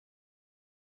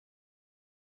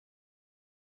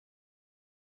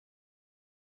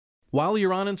While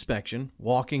you're on inspection,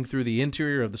 walking through the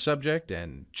interior of the subject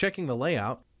and checking the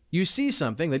layout, you see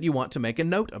something that you want to make a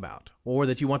note about, or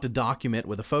that you want to document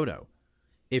with a photo.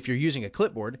 If you're using a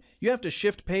clipboard, you have to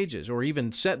shift pages or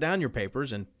even set down your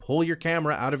papers and pull your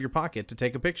camera out of your pocket to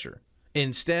take a picture.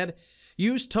 Instead,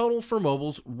 use Total for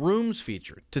Mobile's Rooms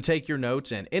feature to take your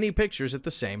notes and any pictures at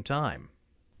the same time.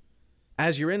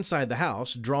 As you're inside the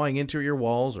house, drawing interior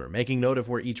walls or making note of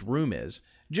where each room is,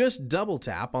 just double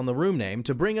tap on the room name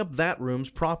to bring up that room's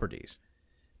properties.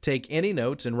 Take any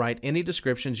notes and write any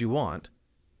descriptions you want,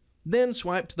 then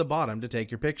swipe to the bottom to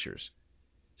take your pictures.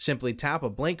 Simply tap a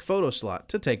blank photo slot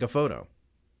to take a photo.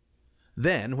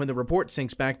 Then, when the report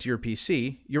syncs back to your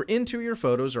PC, your interior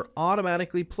photos are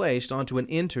automatically placed onto an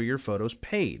interior photos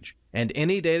page, and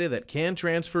any data that can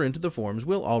transfer into the forms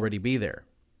will already be there.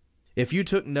 If you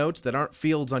took notes that aren't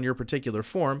fields on your particular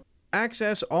form,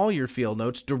 access all your field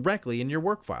notes directly in your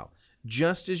work file,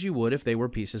 just as you would if they were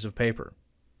pieces of paper.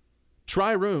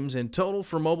 Try Rooms in Total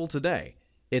for Mobile today.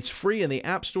 It's free in the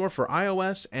App Store for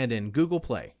iOS and in Google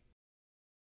Play.